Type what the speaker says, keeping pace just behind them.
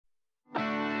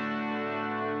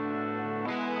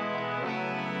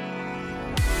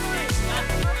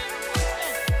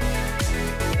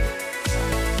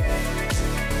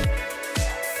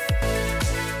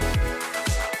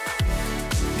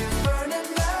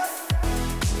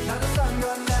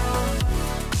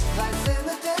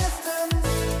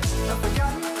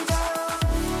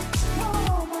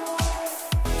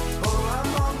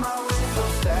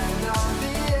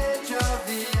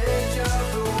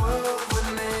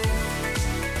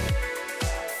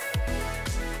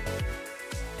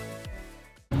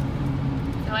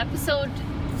episode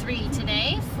 3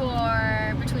 today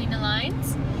for Between the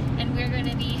Lines, and we're going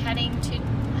to be heading to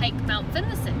hike Mount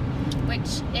Finlayson,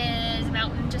 which is a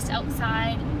mountain just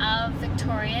outside of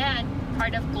Victoria and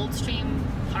part of Goldstream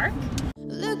Park.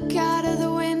 Look out of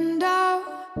the window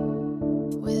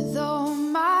with all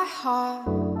my heart.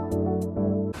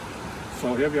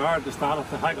 So here we are at the start of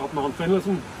the hike up Mount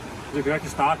Finlayson. You can actually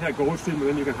start here at Goldstream, and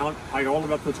then you can hike all the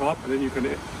way up to the top, and then you can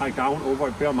hike down over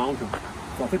a bare mountain.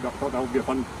 So I think that would be a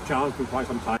fun challenge for quite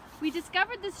some time. We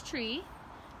discovered this tree,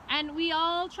 and we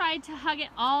all tried to hug it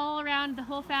all around, the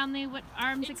whole family with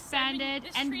arms expanded,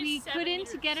 and we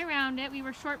couldn't get around it. We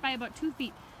were short by about 2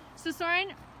 feet. So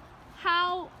Soren,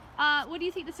 what do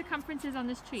you think the circumference is on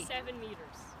this tree? 7 meters.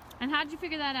 And how did you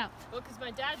figure that out? Well, because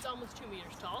my dad's almost 2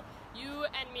 meters tall. You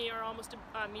and me are almost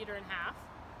a meter and a half.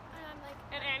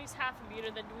 And Annie's half a meter.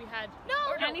 Then we had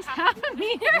Annie's half a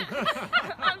meter.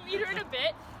 A meter and a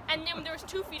bit, and then there was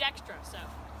 2 feet extra.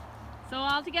 So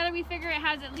altogether, we figure it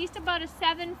has at least about a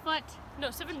 7 foot.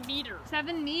 No, 7 meter.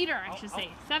 7 meter, I should say.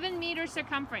 7 meter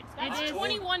circumference. That's it is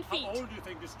 21 feet. How old do you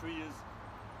think this tree is?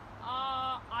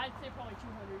 I'd say probably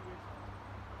 200 years.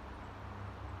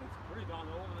 It's pretty darn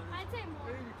old. I'd say more.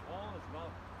 Maybe tall as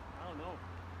well. I don't know.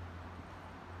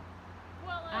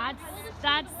 Well,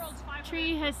 that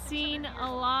tree has seen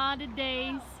a lot of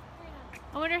days.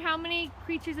 I wonder how many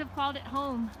creatures have called it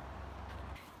home.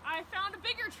 I found a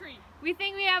bigger tree. We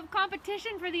think we have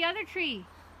competition for the other tree.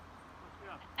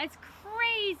 Yeah. It's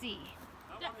crazy.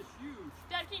 That one is huge.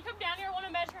 Dad, can you come down here? I want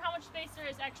to measure how much space there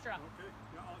is extra. Okay,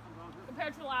 yeah, I'll come down here.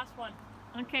 Compared to the last one.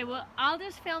 Okay, well, I'll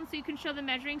just film so you can show the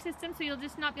measuring system, so you'll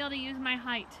just not be able to use my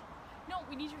height. No,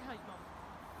 we need your help, Mom.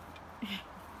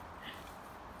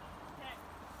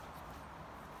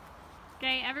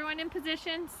 Okay, everyone in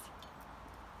positions.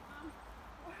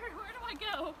 Where do I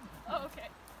go? Oh, okay.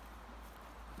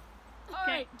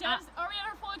 Okay, Alright, are we at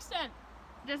our full extent?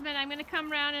 Desmond, I'm going to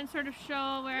come around and sort of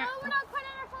show where... No, we're not quite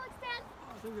at our full extent.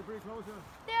 I think we're pretty close here.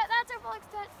 Yeah, that's our full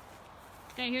extent.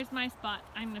 Okay, here's my spot.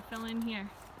 I'm going to fill in here.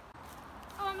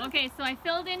 Oh, okay, so I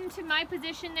filled into my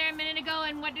position there a minute ago,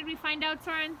 and what did we find out,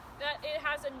 Soren? That it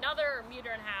has another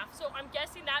meter and a half. So I'm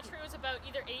guessing that tree was about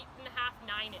either 8.5,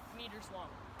 9 meters long.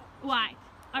 Wide.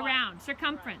 Around.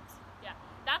 Circumference. Yeah,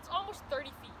 that's almost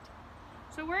 30 feet.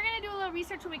 So we're going to do a little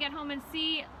research when we get home and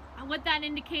see what that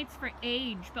indicates for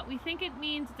age, but we think it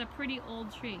means it's a pretty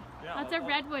old tree. Yeah, That's a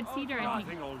redwood cedar, yeah, I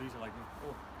think. all these are like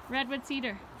Redwood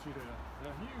cedar. cedar.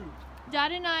 They're huge.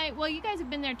 Dad and I, well, you guys have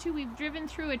been there too. We've driven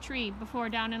through a tree before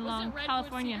down in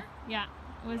California. Cedar? Yeah,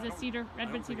 it was a cedar,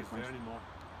 redwood cedar It's forest. there anymore.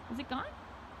 Is it gone?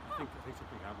 I think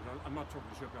something happened. I'm not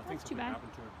totally sure, but I think That's too something bad.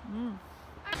 happened to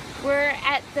it. We're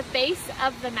at the base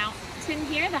of the mountain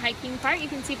here, the hiking part. You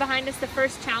can see behind us the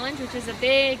first challenge, which is a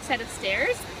big set of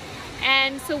stairs.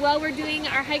 And so while we're doing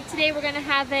our hike today, we're going to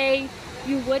have a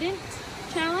you wouldn't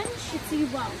challenge. It's a you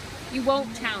won't. You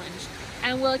won't challenge.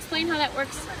 And we'll explain how that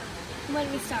works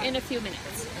When we start. in a few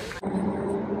minutes.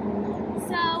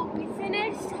 So we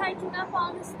finished hiking up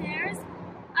all the stairs.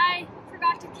 I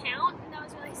forgot to count, and that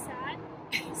was really sad.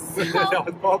 That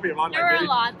was probably around There were a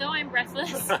lot, though. I'm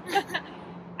breathless.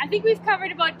 I think we've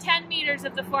covered about 10 meters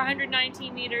of the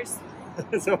 419 meters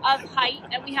so, of height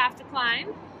that we have to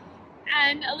climb,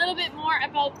 and a little bit more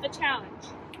about the challenge.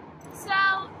 So,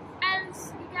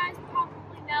 as you guys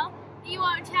probably know, the you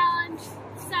won't challenge.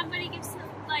 Somebody gives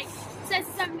says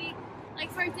to somebody,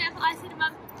 like for example, I said to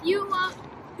Mom, you won't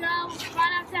go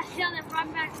run up that hill and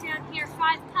run back down here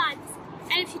 5 times.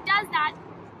 And if she does that,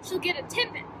 she'll get a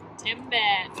Timbit.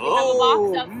 Timbits. We have a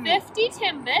box of 50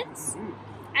 Timbits.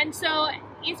 And so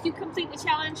if you complete the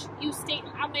challenge, you state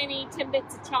how many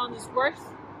Timbits the challenge is worth.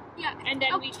 Yeah. And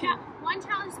then we can... One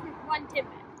challenge with 1 Timbit.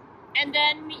 And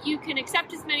then you can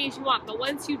accept as many as you want. But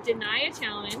once you deny a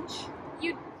challenge,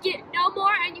 you get no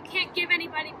more, and you can't give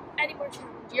anybody any more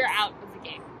challenges. You're out of the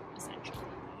game, essentially.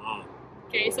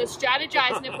 Okay, so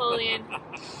strategize, Napoleon.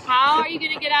 How are you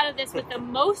going to get out of this with the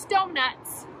most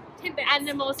donuts and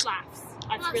the most laughs?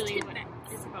 That's most really Timbits. what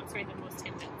it's about. Sorry, the most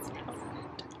Timbits. Yes.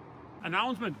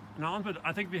 Announcement.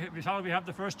 I think we have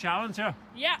the first challenge here.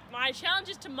 Yeah, my challenge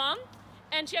is to Mom,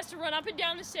 and she has to run up and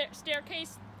down the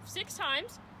staircase 6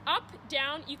 times. Up,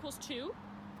 down equals 2.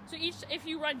 So if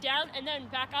you run down and then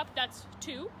back up, that's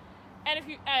 2. And if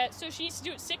you, so she needs to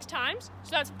do it 6 times.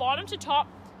 So that's bottom to top,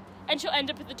 and she'll end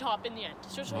up at the top in the end.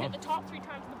 So she'll hit the top 3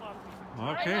 times and the bottom 3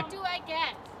 times. Okay. What do I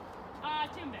get?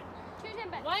 Timbit. 2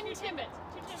 Timbits. 1 Timbit.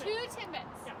 2 2 Timbits.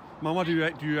 Timbits. Yeah. Mama, do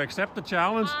you accept the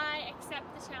challenge? I accept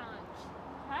the challenge.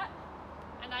 Huh?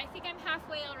 And I think I'm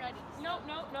halfway already. No.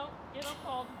 It'll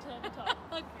fall to the top.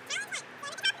 Look.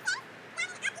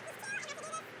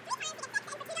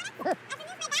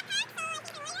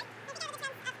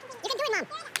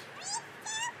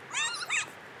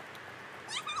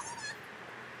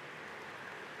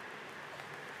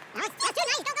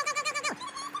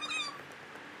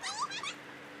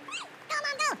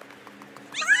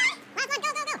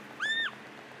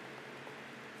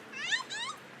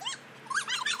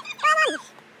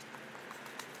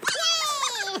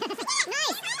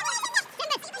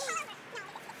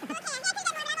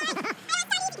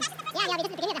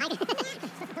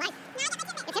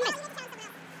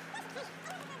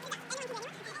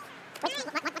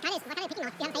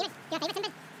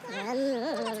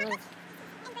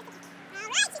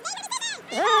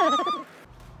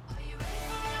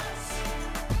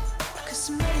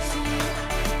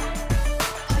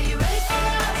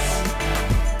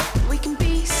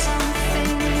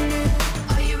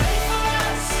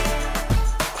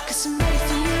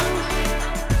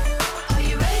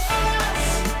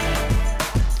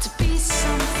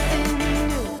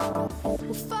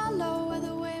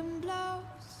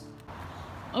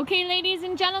 Okay, ladies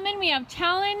and gentlemen, we have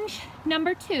challenge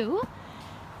number 2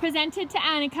 presented to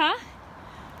Annika.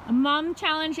 Mom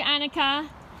challenged Annika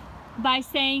by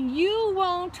saying you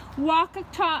won't walk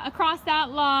across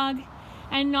that log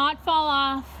and not fall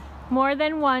off more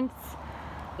than once.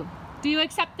 Do you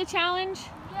accept the challenge?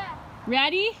 Yeah.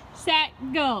 Ready, set,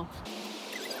 go.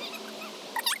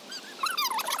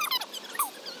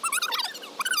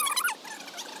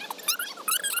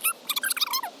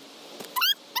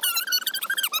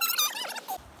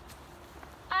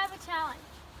 I have a challenge.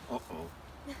 Uh-oh.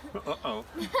 Uh-oh.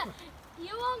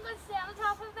 You won't go stand on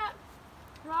top of that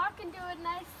rock and do a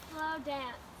nice slow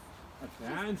dance. A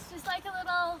dance? Just like a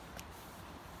little,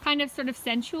 Kind of sort of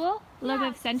sensual, a little bit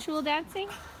Yeah. of sensual dancing.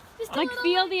 just Like a little,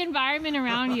 feel the environment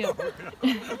around you.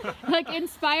 Like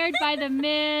inspired by the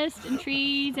mist and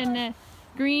trees and the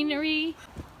greenery.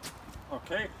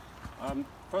 Okay.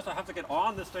 First I have to get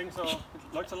on this thing, so it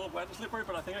looks a little wet and slippery,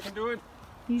 but I think I can do it.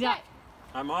 He's up.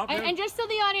 I'm up here. And just so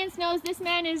the audience knows, this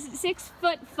man is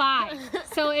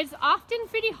 6'5", so it's often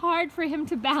pretty hard for him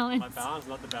to balance. My balance is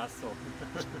not the best, so.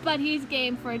 But he's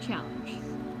game for a challenge.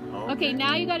 Okay,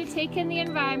 now you got to take in the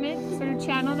environment, sort of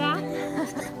channel that.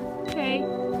 Okay,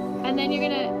 and then you're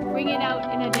gonna bring it out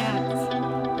in a dance.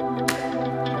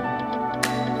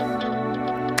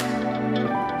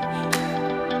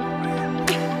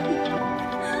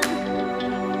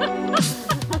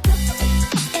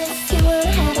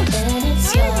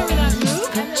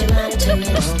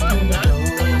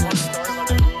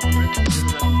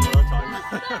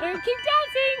 Keep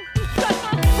dancing!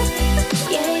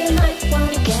 Yeah, you might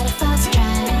want to get a fast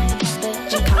track, but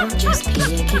you can't just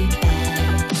piggyback.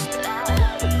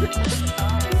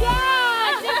 Yeah!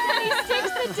 He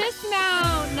sticks the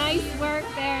dismount. Nice work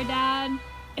there, Dad.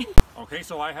 Okay,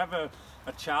 so I have a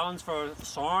challenge for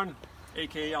Soren,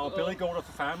 aka our billy goat of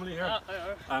the family here.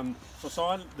 So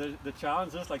Soren, the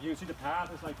challenge is like you can see the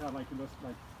path is like you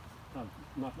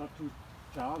must not too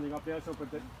challenging up there. So, but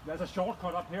there's a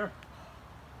shortcut up here.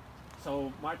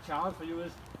 So my challenge for you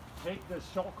is take the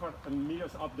shortcut and meet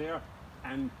us up there,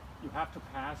 and you have to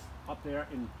pass up there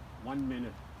in 1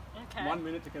 minute. Okay. 1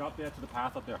 minute to get up there to the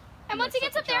path up there. and once he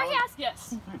gets up there, he has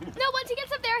Yes. no. Once he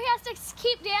gets up there, he has to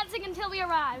keep dancing until we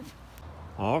arrive.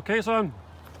 Okay, son,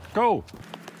 go.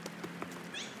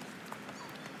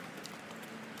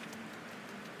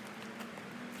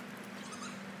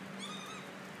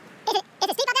 Is it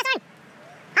steep up there, son?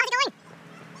 How's it going?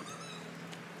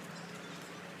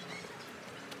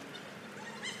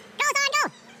 Go, son, go!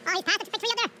 Oh, he's past the big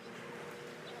tree up there.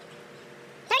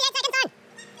 38 seconds, son.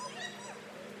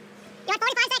 You're at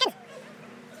 45 seconds.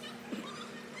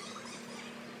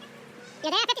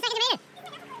 You're there, 50 seconds remaining.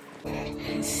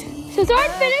 So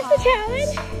Soren finished the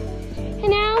challenge, and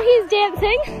now he's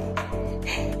dancing.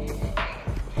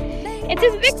 It's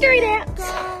his victory dance.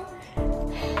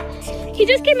 He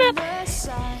just came up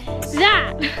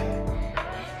that.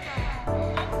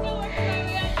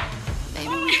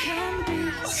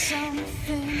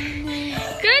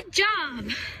 Good job.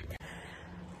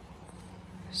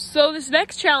 So this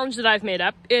next challenge that I've made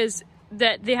up is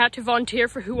that they have to volunteer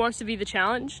for who wants to be the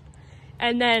challenged.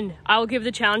 And then I'll give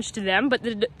the challenge to them, but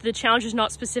the challenge is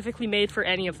not specifically made for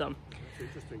any of them.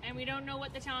 And we don't know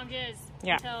what the challenge is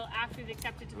Yeah. until after they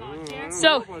accepted to volunteer.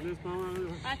 So,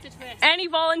 That's a twist. any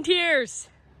volunteers?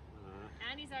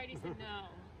 Annie's already said no.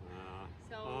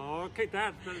 So Okay,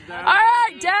 Dad. All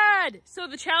right, Dad. So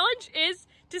the challenge is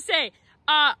to say,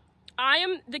 I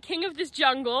am the king of this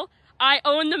jungle. I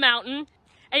own the mountain.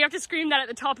 And you have to scream that at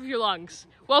the top of your lungs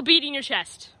while beating your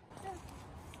chest.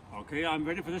 Okay, I'm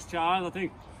ready for this challenge. I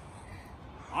think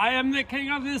I am the king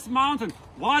of this mountain.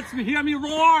 Watch me, hear me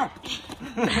roar.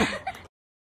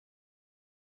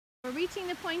 we're reaching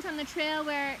the point on the trail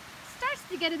where it starts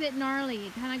to get a bit gnarly.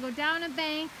 You kind of go down a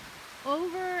bank,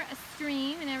 over a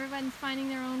stream, and everyone's finding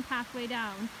their own pathway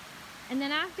down. And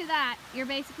then after that, you're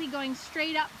basically going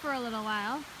straight up for a little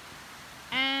while.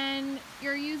 And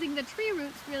you're using the tree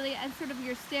roots really as sort of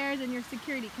your stairs and your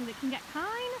security, because it can get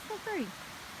kind of slippery.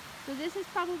 So this is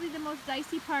probably the most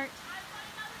dicey part.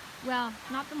 Well,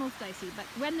 not the most dicey, but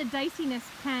when the diciness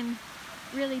can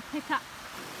really pick up.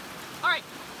 All right,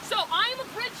 so I'm a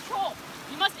bridge troll.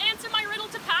 You must answer my riddle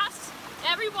to pass.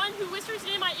 Everyone who whispers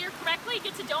it in my ear correctly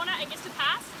gets a donut and gets to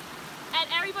pass. And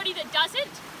everybody that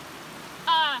doesn't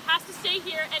has to stay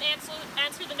here and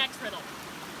answer the next riddle.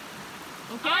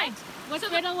 Okay. All right. What's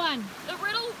So riddle one? The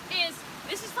riddle is,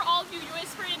 this is for all of you. You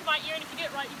whisper it into my ear, and if you get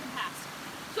it right, you can pass.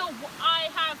 So I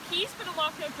have keys for the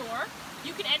locked out door.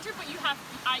 You can enter, but you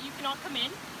cannot come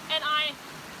in. And I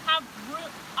have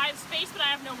space, but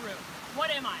I have no room.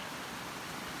 What am I?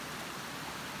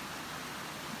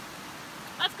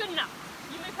 That's good enough.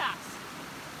 You may pass.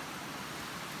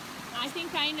 I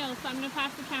think I know, so I'm going to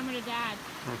pass the camera to Dad.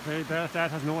 Okay,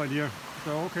 Dad has no idea.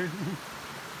 So, okay.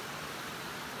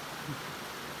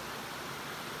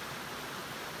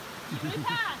 You may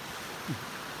pass.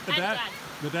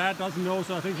 The dad doesn't know,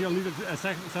 so I think he'll need a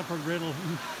separate riddle.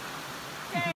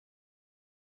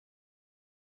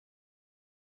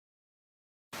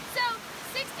 So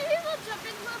 60 people jumped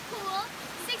into a pool,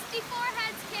 64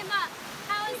 heads came up.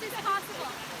 How is this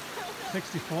possible?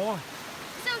 64?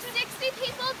 So 60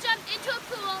 people jumped into a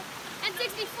pool and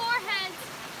 64 heads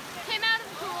came out of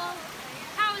the pool.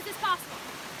 How is this possible?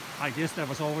 I guess there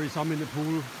was already some in the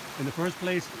pool in the first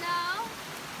place. No.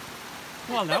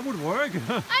 Well, that would work.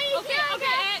 Okay.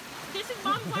 This is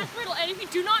Mom's last riddle, and if you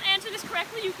do not answer this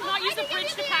correctly, you cannot use the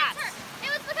bridge to pass. Answer.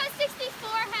 It was because 64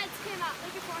 heads came out.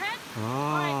 Like your forehead?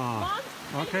 Ah.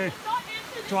 Mom, Okay. if you do not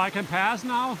answer this, So I can pass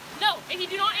now? no, if you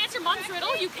do not answer Mom's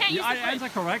riddle, you can't use Yeah, the I bridge.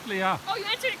 answered correctly, yeah. Oh, you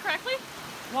answered it correctly?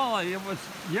 Well, it was,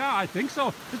 yeah, I think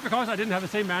so. Just because I didn't have the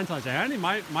same answer as Annie,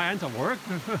 my answer worked.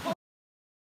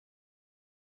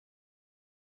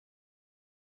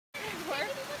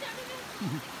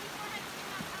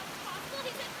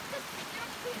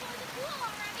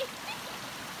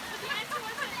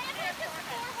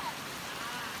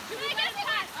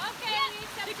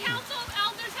 The Council of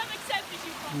Elders have accepted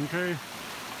you. Okay.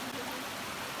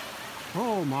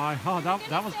 Oh my,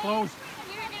 that was close.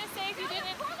 We were going to say if you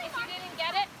didn't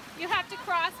get it, you have to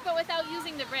cross but without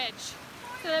using the bridge.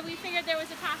 So that we figured there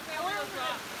was a pathway over those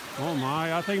rocks. Oh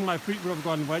my, I think my feet would have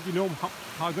gone wet. You know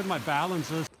how good my balance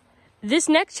is. This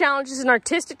next challenge is an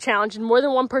artistic challenge, and more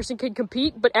than one person can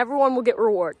compete, but everyone will get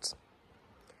rewards.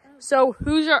 So,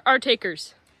 who's our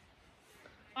takers?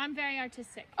 I'm very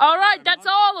artistic. All right, that's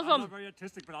all of I'm them. not very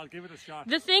artistic, but I'll give it a shot.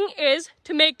 The thing is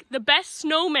to make the best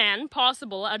snowman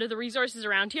possible out of the resources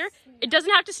around here. It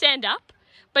doesn't have to stand up,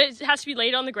 but it has to be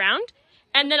laid on the ground.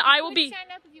 And then I will be.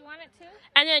 Stand up if you want it to.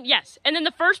 And then yes, and then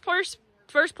the first place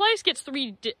gets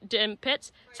 3 dim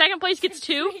pits. Second place gets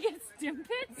 2. He gets dim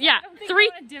pits? Yeah, I don't think 3. I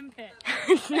want a dim pit.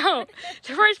 No,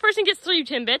 the first person gets 3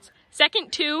 timbits.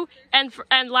 Second 2, and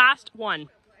last 1.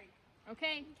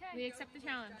 Okay, we accept the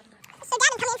challenge. So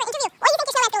Gavin, come in for interview. What do you think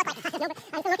your show has to look like?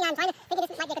 No, but I'm still looking on trying to figure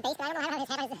this might be a good base, but I don't know how his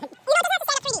head is. You know, it doesn't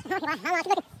have to stand up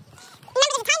 3D.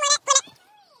 Okay, well, I'm not looking.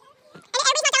 Remember, there's a time limit. And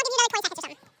everybody's not going to give you another 20 seconds or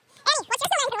something. Annie, what's your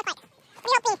snowman going to look like? What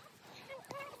do you hope be?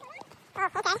 Oh,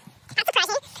 okay. That's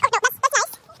surprising. Oh, no, that's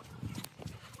nice.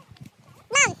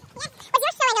 Mom, what's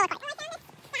your snowman going to look like? Oh, I found this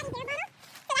bottom beer bottle.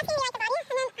 So that's going to be like the bottom.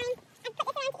 And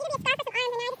then I put this around to either be a scarf or some arms,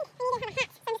 and now I just need to have a hat.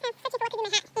 So I'm just kind of searching for what could be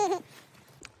in my hat.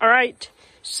 All right.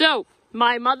 So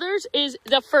my mother's is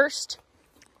the first.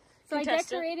 So I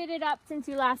decorated it up since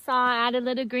you last saw, added a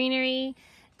little greenery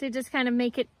to just kind of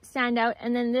make it stand out.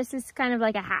 And then this is kind of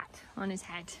like a hat on his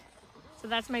head. So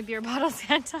that's my beer bottle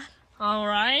Santa. All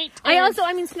right.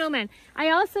 I mean snowman.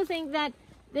 I also think that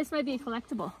this might be a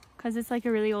collectible because it's like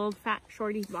a really old fat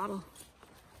shorty bottle.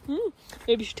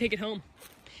 Maybe you should take it home.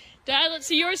 Dad, let's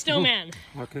see your snowman.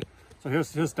 Okay, so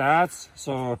here's Dad's.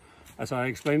 So as I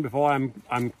explained before,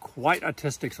 I'm quite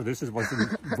artistic, so this was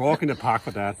a walk in the park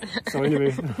for Dad. So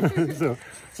anyway,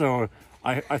 so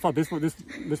I thought this was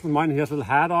mine. He has a little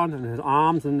hat on and his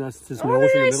arms and his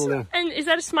nose in the middle there. And is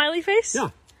that a smiley face? Yeah.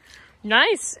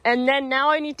 Nice. And then now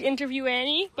I need to interview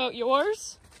Annie about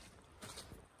yours.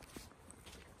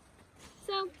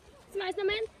 So, it's my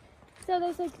snowman. So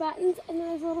there's like buttons, and then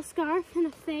there's a little scarf and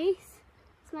a face,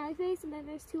 smiley face, and then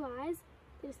there's 2 eyes.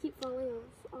 They just keep falling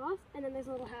off, and then there's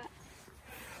a little hat.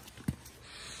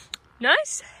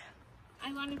 Nice.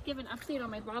 I want to give an update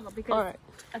on my bottle because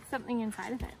that's something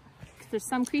inside of it. There's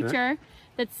some creature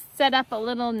that's set up a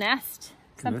little nest.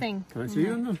 Something. Can I see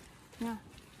it on them? Yeah.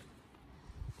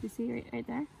 You see right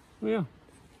there? Oh yeah.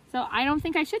 So I don't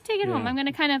think I should take it home. I'm going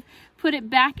to kind of put it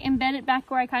back, embed it back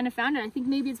where I kind of found it. I think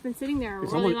maybe it's been sitting there a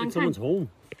really long time. Someone's home.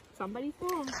 Somebody's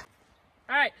home.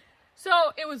 All right. So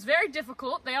it was very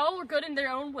difficult. They all were good in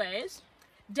their own ways.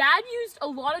 Dad used a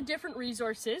lot of different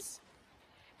resources.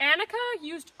 Annika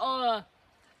used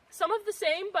some of the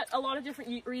same, but a lot of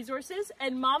different resources.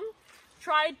 And Mom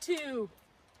tried to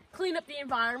clean up the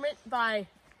environment by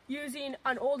using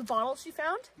an old bottle she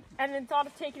found and then thought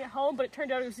of taking it home, but it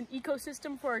turned out it was an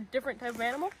ecosystem for a different type of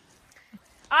animal.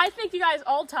 I think you guys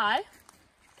all tie,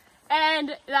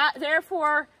 and that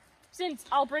therefore, since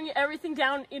I'll bring everything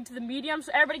down into the medium,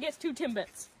 so everybody gets 2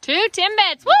 timbits. 2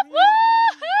 timbits. Woo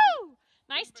woo!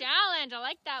 Nice challenge. I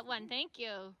like that one. Thank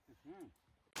you.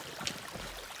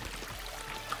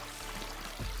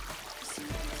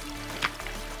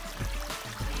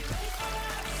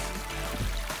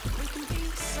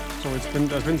 So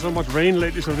there's been so much rain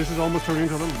lately, so this is almost turning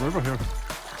into a little river here.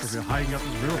 So we're hiking up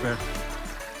this riverbed.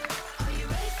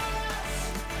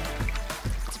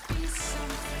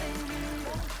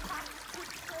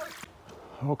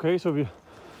 Okay, so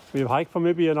we've hiked for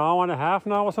maybe an hour and a half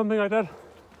now or something like that.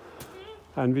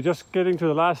 And we're just getting to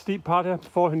the last steep part here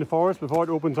in the forest before it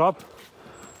opens up.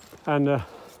 And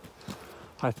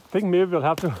I think maybe we'll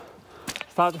have to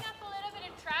start. Picking up a little bit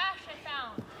of trash I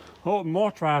found. Oh,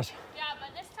 more trash. Yeah, but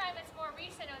this time it's more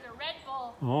recent. It was a Red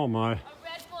Bull. Oh my. A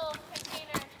Red Bull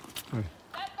container. Right.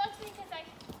 That bugs me because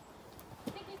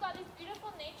I think we've got these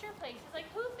beautiful nature places. Like,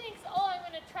 who thinks, oh, I'm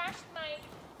going to trash my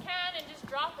can and just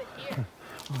drop it here?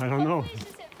 I don't know. Hopefully it's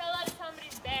just it fell out of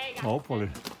somebody's bag. Hopefully.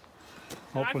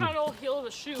 I found a whole heel of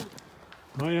a shoe.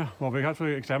 Oh yeah. Well, we have to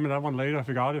examine that one later. I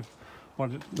forgot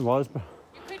what it was. But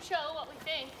You could show what we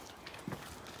think.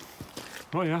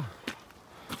 oh yeah.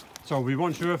 So we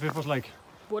weren't sure if it was like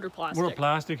Wood or plastic. wood or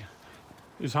plastic.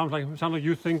 It sounds like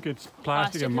you think it's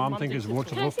plastic and Mom thinks it's wood.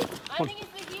 I think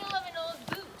it's the heel of an old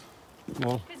boot.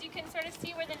 Well, Because you can sort of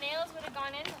see where the nails would have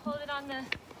gone in to hold it on the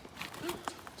boot.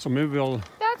 so maybe we'll.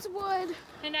 That's wood.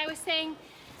 And I was saying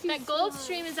that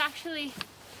Goldstream is actually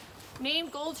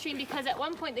named Goldstream because at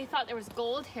one point they thought there was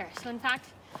gold here. So in fact,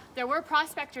 there were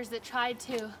prospectors that tried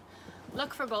to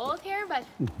look for gold here, but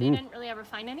they didn't really ever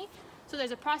find any. So there's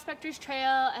a prospector's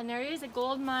trail and there is a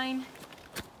gold mine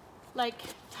like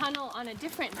tunnel on a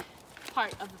different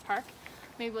part of the park.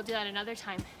 Maybe we'll do that another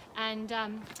time. And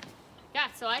yeah,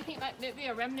 so I think that might be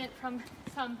a remnant from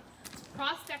some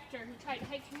prospector who tried to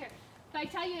hike through here. But I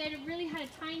tell you, it really had a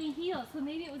tiny heel, so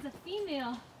maybe it was a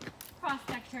female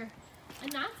prospector.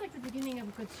 And that's like the beginning of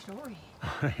a good story.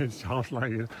 It sounds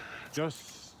like it.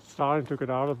 Just starting to get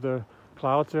out of the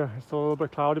clouds here. It's still a little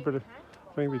bit cloudy, but I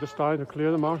think we're just starting to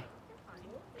clear them out.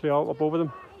 Clear out up over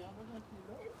them.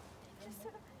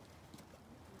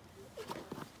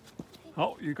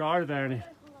 Oh, you got it there, Annie.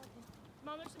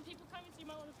 Mom, there's some people coming, so you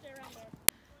might want to stay around there.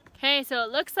 Okay, so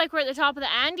it looks like we're at the top of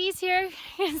the Andes here.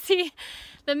 You can see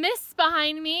the mists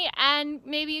behind me, and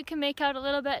maybe you can make out a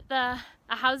little bit a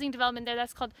housing development there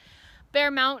that's called Bear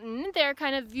Mountain. They're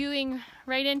kind of viewing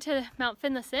right into Mount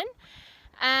Finlayson,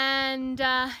 and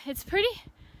it's pretty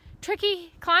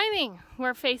tricky climbing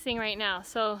we're facing right now.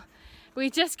 So we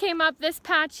just came up this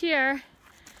patch here,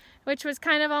 which was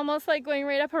kind of almost like going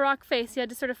right up a rock face. You had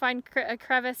to sort of find a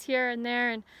crevice here and there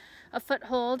and a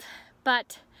foothold,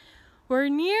 but we're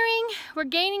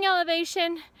gaining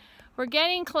elevation, we're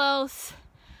getting close,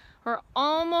 we're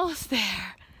almost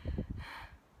there.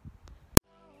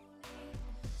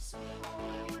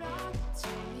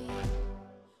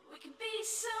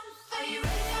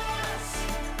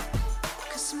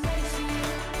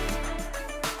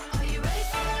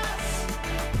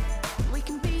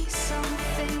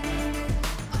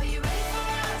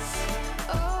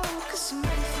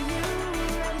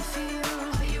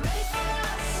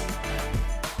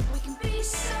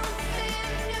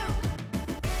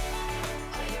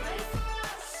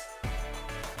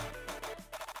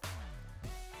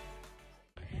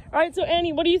 All right, so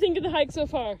Annie, what do you think of the hike so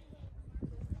far?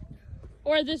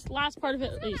 Or this last part of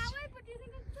it, at least? That way, but do you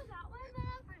think it's still that way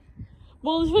then?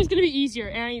 Well, this one's gonna be easier,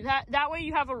 Annie. That way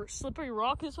you have a slippery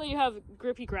rock. This way you have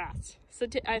grippy grass. So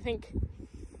I think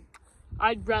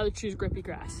I'd rather choose grippy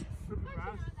grass. Grippy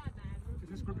grass? Is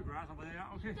this grippy grass over there?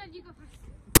 Yeah, okay. Then you go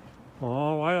first.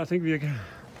 All right, I think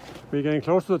we're getting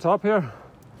close to the top here.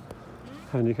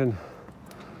 And you can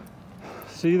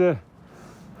see Yeah,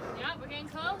 we're getting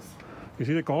close. you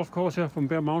see the golf course here from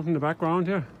Bear Mountain in the background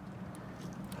here.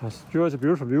 That's sure it's a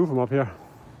beautiful view from up here.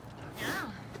 Yeah.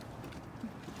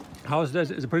 How is this?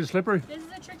 Is it pretty slippery? This is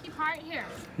a tricky part here.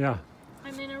 Yeah.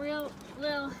 I'm in a real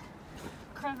little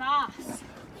crevasse.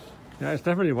 Yeah, it's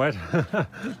definitely wet.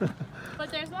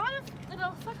 But there's a lot of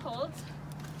little footholds.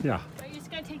 Yeah, But you just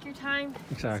gotta take your time.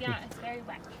 exactly. Yeah, it's very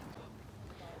wet.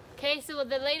 Okay, so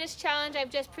the latest challenge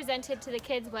I've just presented to the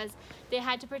kids was they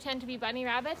had to pretend to be bunny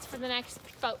rabbits for the next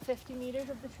about 50 meters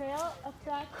of the trail up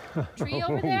that tree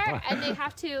over there. And they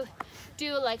have to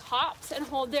do like hops and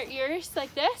hold their ears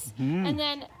like this. And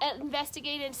then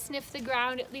investigate and sniff the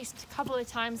ground at least a couple of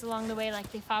times along the way,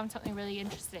 like they found something really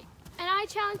interesting. And I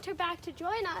challenged her back to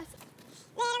join us.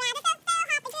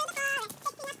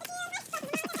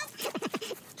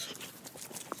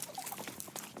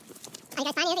 Are you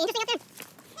guys finding anything interesting up there?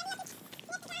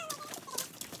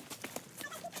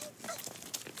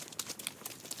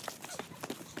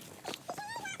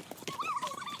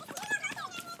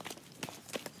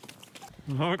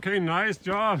 Okay, nice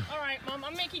job. All right, Mom,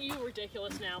 I'm making you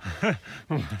ridiculous now.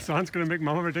 Son's gonna make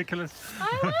Mama ridiculous.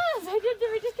 I did the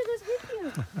ridiculous with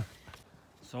you.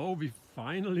 So we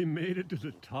finally made it to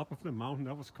the top of the mountain.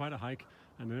 That was quite a hike.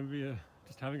 And then we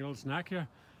just having a little snack here.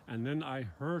 And then I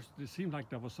heard it seemed like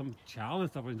there was some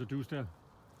challenge that was introduced there.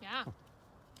 Yeah.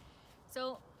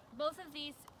 So both of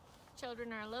these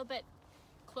children are a little bit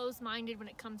close-minded when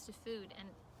it comes to food, and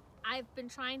I've been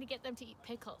trying to get them to eat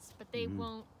pickles, but they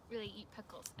won't really eat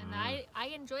pickles. And I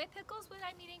enjoy pickles when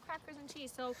I'm eating crackers and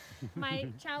cheese. So my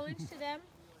challenge to them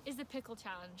is the pickle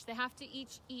challenge. They have to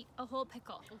each eat a whole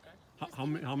pickle. Okay.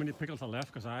 How many pickles are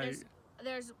left? Because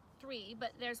there's 3,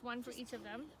 but there's 1 for each of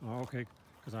them. Oh, okay.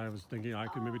 Because I was thinking I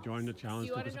could maybe join the challenge.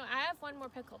 You want to know? I have 1 more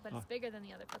pickle, but it's bigger than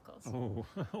the other pickles. Oh,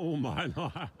 oh my! No.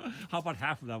 How about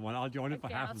half of that one? I'll join it for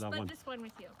half of that one. I'll split this one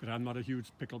with you. Because I'm not a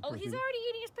huge pickle person. Oh, he's already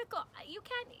eating his pickle. You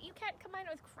can't combine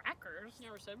it with crackers.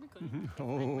 Never said we couldn't.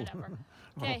 Oh. Whatever.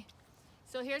 Okay.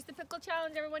 So here's the pickle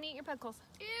challenge. Everyone eat your pickles.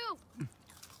 Ew.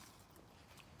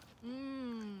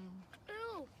 Mmm.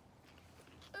 Ew.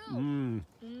 Mmm.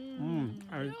 Mmm.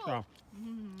 It's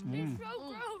It's so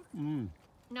gross. Mmm.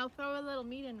 Now throw a little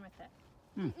meat in with it.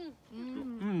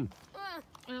 Mmm.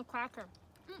 And a cracker.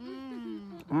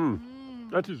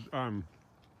 That is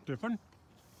different.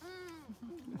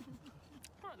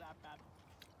 Not that bad.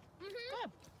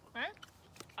 Good. Right?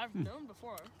 I've known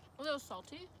before. A little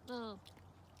salty. If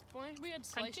we had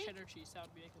sliced Crunchy? cheddar cheese, that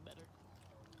would make it better.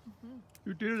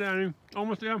 You did it, Annie.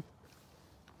 Almost there.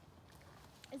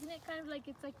 Isn't it kind of like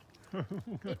it's like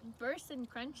it bursts and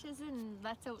crunches and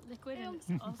lets out liquid and it's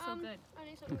also good. I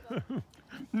need something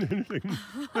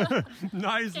else.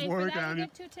 Nice Okay, work, for that Annie. you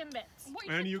get 2 Timbits. What,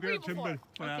 And you three get a before?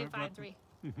 Timbit. Okay, fine, 3.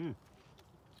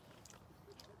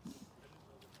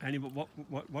 Annie, what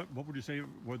would you say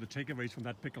were the takeaways from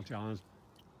that pickle challenge?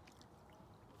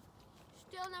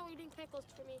 Still no eating pickles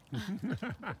for me.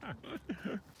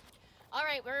 All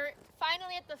right, we're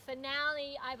finally at the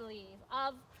finale, I believe,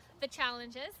 of the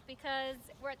challenges because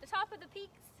we're at the top of the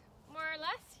peaks, more or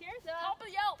less. Here, Top of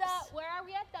the Alps. where are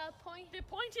we at? The point. The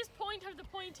pointiest point of the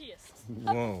pointiest.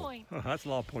 Whoa, point. That's a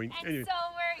lot of point. And Anyway. so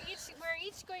we're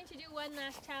each going to do one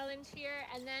last challenge here,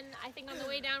 and then I think on the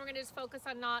way down we're going to just focus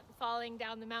on not falling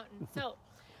down the mountain. So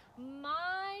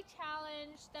my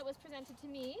challenge that was presented to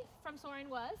me from Soren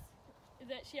was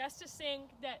That she has to sing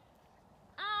that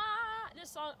this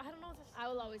song. I don't know this. I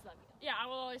Will Always Love You. Yeah, I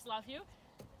Will Always Love You.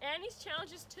 Annie's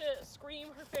challenge is to scream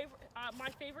her favorite. My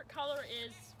favorite color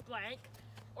is blank,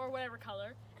 or whatever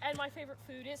color, and my favorite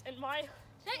food is. And my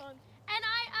song. And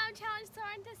I challenged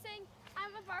Soren to sing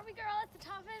I'm a Barbie girl at the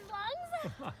top of his lungs.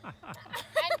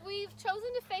 And we've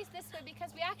chosen to face this way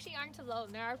because we actually aren't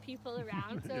alone. There are people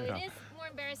around, so Yeah. it is more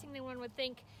embarrassing than one would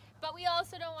think. But we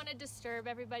also don't want to disturb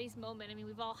everybody's moment. I mean,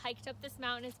 we've all hiked up this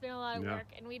mountain. It's been a lot of Yeah. work,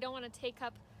 and we don't want to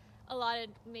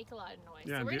make a lot of noise.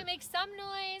 Yeah, so we're the- gonna make some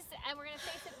noise, and we're gonna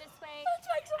face it this way,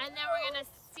 and then we're gonna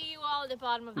see you all at the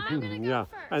bottom of the I'm mountain. gonna go Yeah,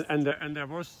 first. and there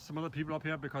was some other people up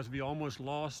here because we almost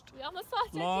lost We almost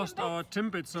lost our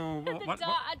Timbit. So what?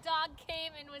 A dog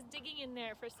came and was digging in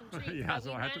there for some treats. Yeah, but so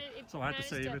we I had to managed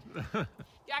save it.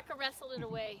 Jacka wrestled it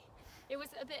away. It was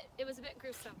a bit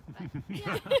gruesome. But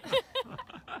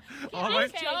All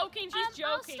right. She's joking. She's I'll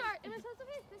joking. start. Am I supposed to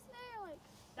face this way or like?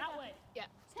 That way. yeah.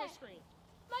 Still scream.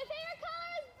 My favorite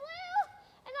color is blue,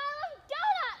 and I love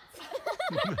donuts.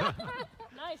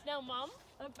 Nice. Now, Mom.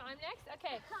 I'm next.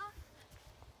 Okay.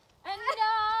 And I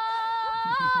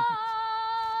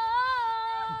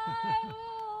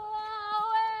will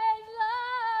always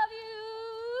love you.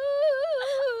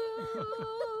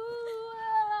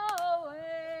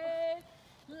 Always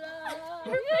love you.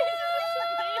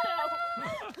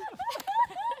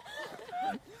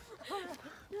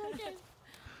 Okay.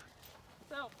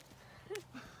 So,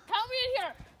 count me in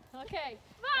here. Okay.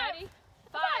 Five. Ready?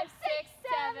 5, 6,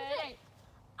 7, 8.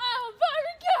 I'm a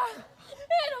Barbie girl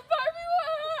in a Barbie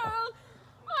world.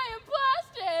 I am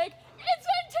plastic. It's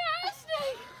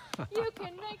fantastic. You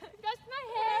can make just my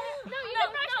hair. No, you No,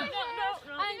 can brush no, my no, hair. no,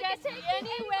 no. I'm You can just take it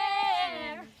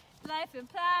anywhere. Life in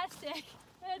plastic.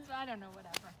 I don't know,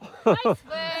 whatever. Nice work.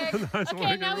 Nice Okay,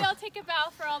 work, now we everyone. all take a bow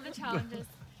for all the challenges.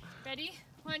 Ready?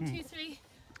 1, 2, 3.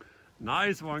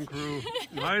 Nice one, crew.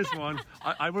 Nice one.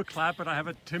 I would clap, but I have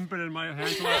a Timbit in my hand,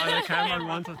 so I can't run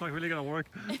once. It's not really gonna work.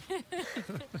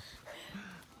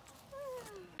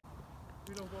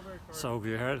 So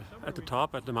we're here at the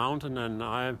top, at the mountain, and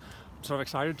I'm sort of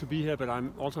excited to be here, but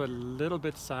I'm also a little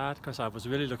bit sad because I was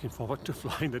really looking forward to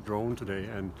flying the drone today,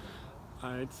 and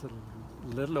it's a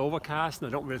little overcast, and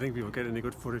I don't really think we will get any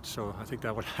good footage, so I think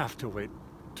that would have to wait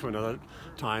to another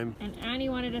time. And Annie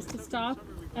wanted us to stop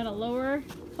at a lower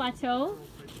plateau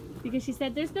because she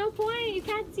said there's no point, you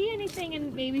can't see anything,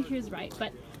 and maybe she was right,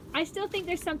 but I still think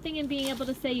there's something in being able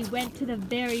to say you went to the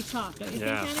very top, don't you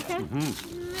think, Annika?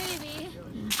 maybe.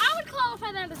 I would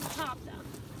qualify that as a top though.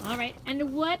 All right,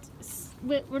 and what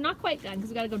we're not quite done because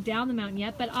we got to go down the mountain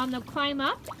yet. But on the climb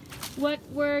up, what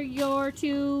were your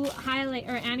two highlight,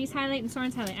 or Annie's highlight and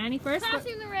Soren's highlight? Annie first.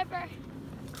 Crossing the river.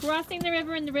 Crossing the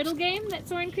river in the riddle game that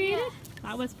Soren created. Yeah.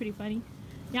 That was pretty funny.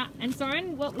 Yeah, and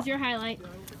Soren, what was your highlight?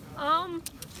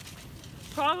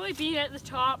 Probably being at the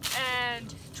top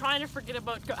and trying to forget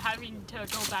about having to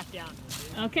go back down.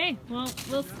 Okay, well,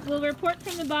 we'll report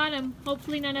from the bottom.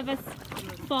 Hopefully none of us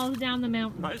falls down the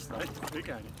mountain. Nice, big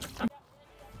Annie.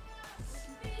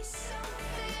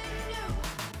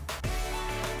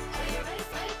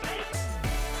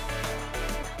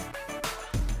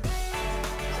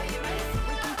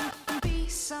 Be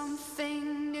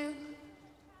something new.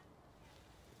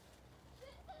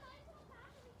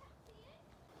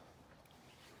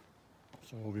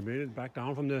 So we made it back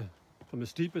down from the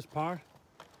steepest part,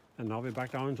 and now we're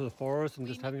back down into the forest and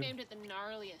just having Named it the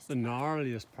gnarliest. the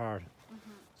gnarliest part.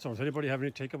 So does anybody have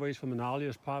any takeaways from the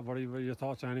gnarliest part? What are your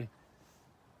thoughts, Annie?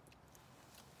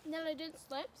 And then I did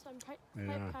slip, so I'm quite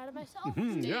Yeah. proud of myself.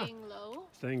 Yeah. Staying low.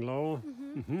 Staying low.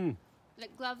 The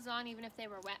gloves on, even if they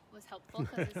were wet, was helpful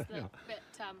because it's a bit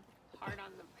hard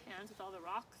on the hands with all the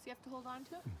rocks you have to hold on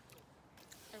to.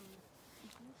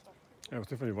 Yeah, it was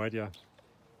definitely wet, yeah.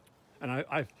 And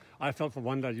I felt for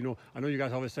one that, you know, I know you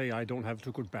guys always say I don't have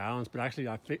too good balance, but actually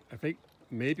I think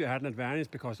maybe I had an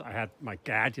advantage because I had my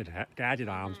gadget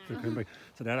arms.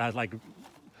 So that I had like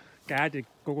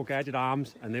go gadget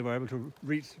arms, and they were able to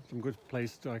reach some good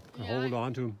place to like, hold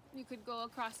on to. You could go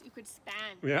across, you could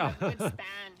span. Yeah. You could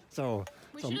span. So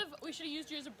We should have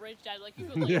used you as a bridge, Dad. Like you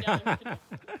could lay down.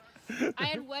 I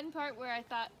had one part where I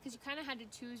thought, because you kind of had to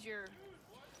choose your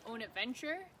own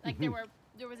adventure. Like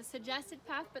there was a suggested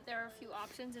path, but there are a few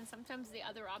options, and sometimes the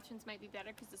other options might be better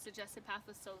because the suggested path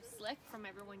was so slick from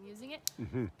everyone using it.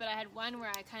 But I had one where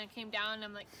I kind of came down and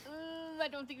I'm like, I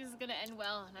don't think this is going to end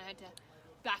well, and I had to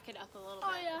back it up a little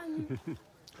bit. Yeah.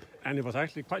 and it was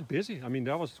actually quite busy. I mean,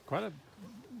 there was quite a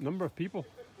number of people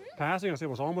passing us. It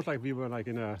was almost like we were like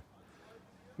in a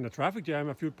traffic jam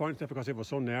a few points there because it was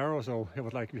so narrow. So it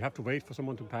was like we have to wait for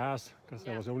someone to pass because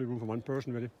there was only room for one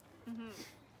person really.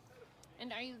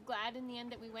 And are you glad in the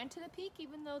end that we went to the peak,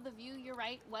 even though the view, you're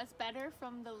right, was better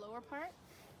from the lower part?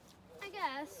 I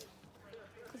guess.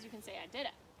 Because you can say I did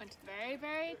it. Went to the very,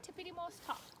 very tippity-most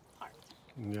top part.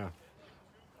 Yeah.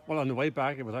 Well, on the way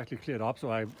back, it was actually cleared up,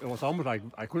 so it was almost like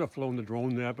I could have flown the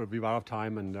drone there, but we were out of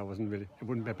time, and that wasn't really. It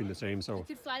wouldn't have been the same. So. You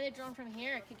could fly the drone from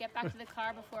here. It could get back to the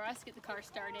car before us get the car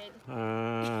started. It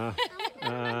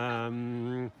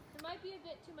might be a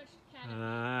bit too much canopy.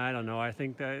 I don't know. I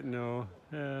think that no.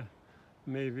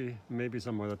 Maybe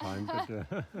some other time,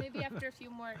 but Maybe after a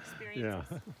few more experiences.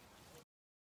 yeah.